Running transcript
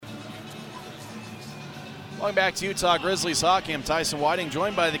Going back to Utah Grizzlies hockey, I'm Tyson Whiting,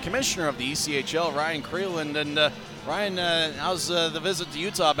 joined by the commissioner of the ECHL, Ryan Creeland. And Ryan, how's the visit to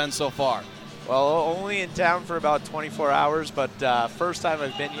Utah been so far? Well, only in town for about 24 hours, but first time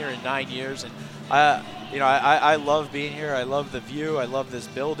I've been here in 9 years. And, I love being here. I love the view. I love this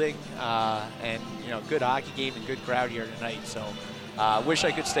building. And, good hockey game and good crowd here tonight. So wish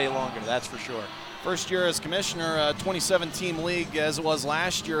I could stay longer, that's for sure. First year as commissioner, 27-team league as it was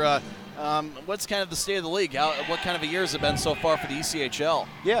last year. What's kind of the state of the league? What kind of a year has it been so far for the ECHL?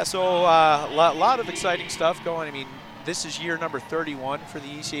 Yeah, so a lot of exciting stuff going. I mean, this is year number 31 for the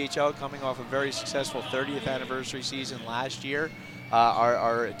ECHL, coming off a very successful 30th anniversary season last year.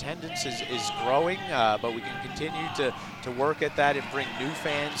 Our attendance is growing, but we can continue to work at that and bring new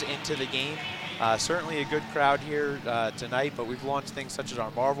fans into the game. Certainly a good crowd here tonight, but we've launched things such as our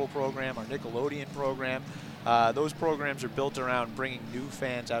Marvel program, our Nickelodeon program. Those programs are built around bringing new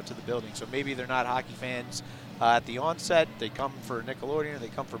fans out to the building. So maybe they're not hockey fans at the onset. They come for Nickelodeon, they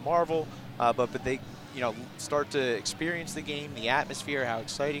come for Marvel, but they start to experience the game, the atmosphere, how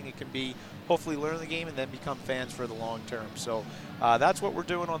exciting it can be, hopefully learn the game, and then become fans for the long term. So that's what we're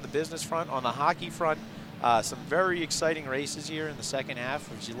doing on the business front. On the hockey front, some very exciting races here in the second half.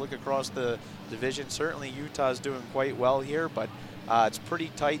 As you look across the division, certainly Utah's doing quite well here, but it's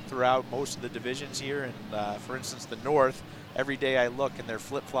pretty tight throughout most of the divisions here. And for instance, the North, every day I look and they're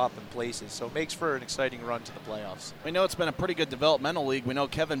flip-flopping places. So it makes for an exciting run to the playoffs. We know it's been a pretty good developmental league. We know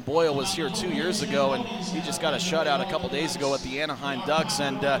Kevin Boyle was here 2 years ago, and he just got a shutout a couple days ago at the Anaheim Ducks.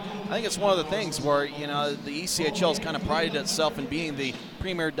 And I think it's one of the things where, the ECHL has kind of prided itself in being the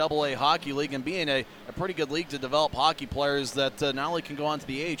premier AA hockey league and being a pretty good league to develop hockey players that not only can go on to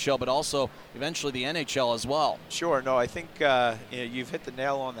the AHL, but also eventually the NHL as well. Sure. No, I think you've hit the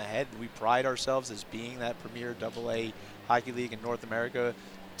nail on the head. We pride ourselves as being that premier AA hockey league in North America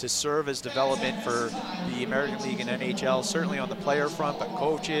to serve as development for the American League and NHL, certainly on the player front, but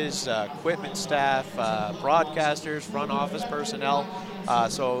coaches, equipment staff, broadcasters, front office personnel.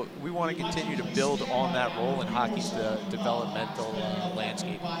 So we want to continue to build on that role in hockey's developmental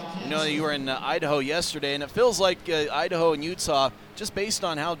landscape. You were in Idaho yesterday, and it feels like Idaho and Utah, just based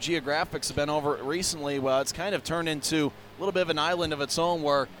on how geographics have been over recently, it's kind of turned into a little bit of an island of its own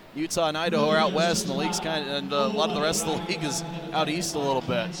where Utah and Idaho are out west, and the league's and a lot of the rest of the league is out east a little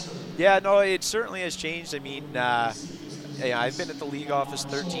bit. Yeah, no, it certainly has changed. I mean, I've been at the league office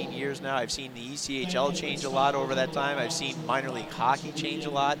 13 years now. I've seen the ECHL change a lot over that time. I've seen minor league hockey change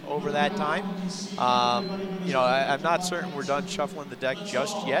a lot over that time. I'm not certain we're done shuffling the deck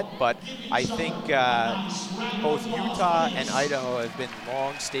just yet, but I think both Utah and Idaho have been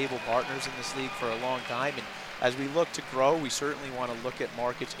long, stable partners in this league for a long time. And as we look to grow, we certainly want to look at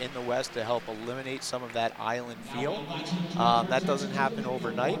markets in the West to help eliminate some of that island feel. That doesn't happen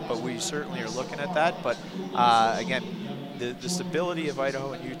overnight, but we certainly are looking at that. But again, the stability of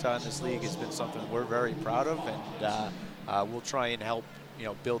Idaho and Utah in this league has been something we're very proud of, and we'll try and help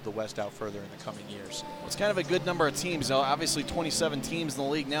build the West out further in the coming years. It's kind of a good number of teams. Obviously 27 teams in the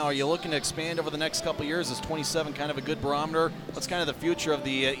league now. Are you looking to expand over the next couple of years? Is 27 kind of a good barometer? What's kind of the future of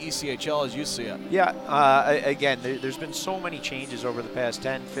the ECHL as you see it? Yeah, again, there's been so many changes over the past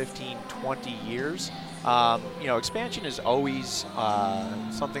 10, 15, 20 years. Expansion is always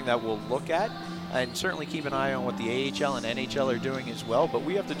something that we'll look at, and certainly keep an eye on what the AHL and NHL are doing as well. But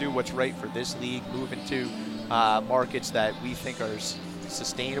we have to do what's right for this league, move into markets that we think are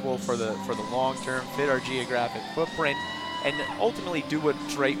sustainable for the long term, fit our geographic footprint, and ultimately do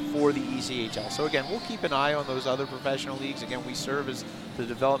what's right for the ECHL. So again, we'll keep an eye on those other professional leagues. Again, we serve as the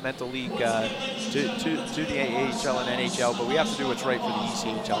developmental league to the AHL and NHL, but we have to do what's right for the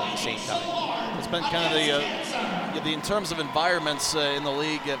ECHL at the same time. It's been kind of the in terms of environments in the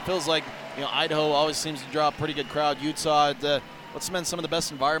league, it feels like Idaho always seems to draw a pretty good crowd. Utah, what's been some of the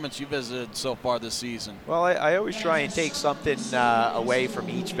best environments you visited so far this season? Well, I always try and take something away from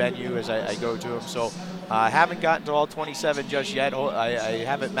each venue as I go to them. So I haven't gotten to all 27 just yet. I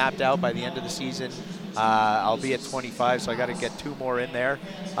have it mapped out by the end of the season. I'll be at 25, so I got to get 2 more in there.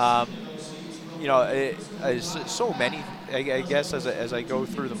 So many, I guess, as I go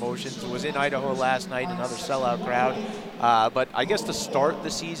through the motions. Was in Idaho last night, another sellout crowd. But I guess to start the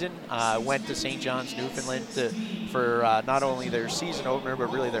season, went to St. John's, Newfoundland for not only their season opener,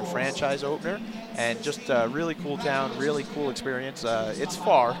 but really their franchise opener. And just a really cool town, really cool experience. It's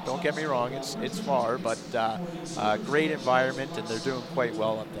far, don't get me wrong, it's far, but great environment, and they're doing quite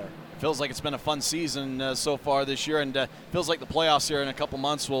well up there. Feels like it's been a fun season so far this year, and feels like the playoffs here in a couple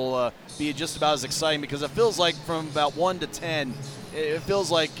months will be just about as exciting, because it feels like from about 1 to 10, it feels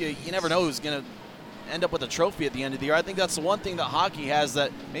like you never know who's going to end up with a trophy at the end of the year. I think that's the one thing that hockey has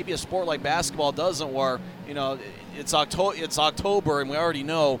that maybe a sport like basketball doesn't, where, it's October and we already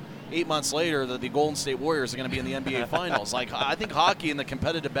know 8 months later that the Golden State Warriors are going to be in the NBA Finals. Like, I think hockey and the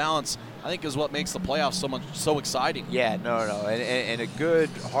competitive balance, I think, is what makes the playoffs so exciting. Yeah, no. And a good,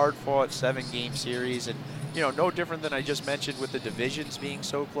 hard-fought 7-game series. And, no different than I just mentioned with the divisions being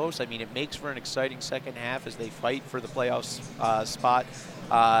so close. I mean, it makes for an exciting second half as they fight for the playoffs spot.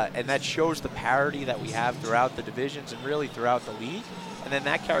 And that shows the parity that we have throughout the divisions and really throughout the league. And then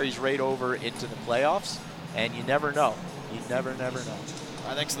that carries right over into the playoffs. And you never know. You never know. All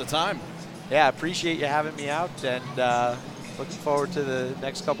right, thanks for the time. Yeah, I appreciate you having me out, and looking forward to the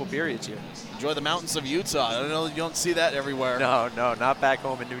next couple periods here. Enjoy the mountains of Utah. I don't know, you don't see that everywhere. No, not back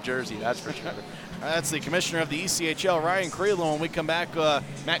home in New Jersey, that's for sure. That's the commissioner of the ECHL, Ryan Creelon. When we come back,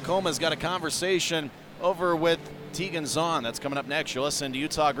 Matt Coma's got a conversation over with Tegan Zahn. That's coming up next. You're listening to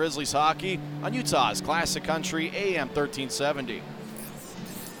Utah Grizzlies Hockey on Utah's Classic Country AM 1370.